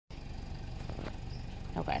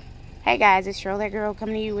Okay. Hey guys, it's Shirley Girl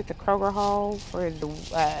coming to you with the Kroger haul for the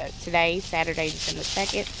today, Saturday, December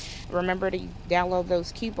 2nd. Remember to download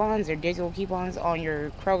those coupons or digital coupons on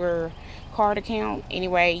your Kroger card account.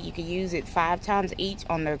 Anyway, you can use it 5 times each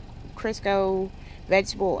on the Crisco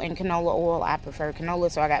vegetable and canola oil. I prefer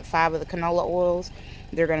canola, so I got 5 of the canola oils.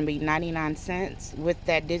 They're going to be 99 cents with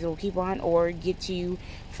that digital coupon, or get you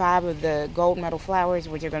 5 of the gold medal flowers,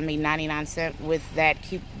 which are going to be 99 cents with that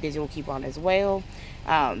digital coupon as well.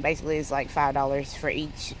 Basically, it's like $5 for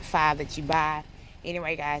each 5 that you buy.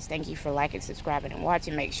 Anyway, guys, thank you for liking, subscribing, and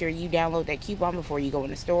watching. Make sure you download that coupon before you go in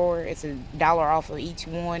the store. It's $1 off of each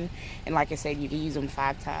one. And like I said, you can use them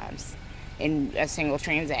 5 times in a single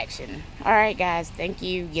transaction. All right, guys, thank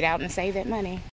you. Get out and save that money.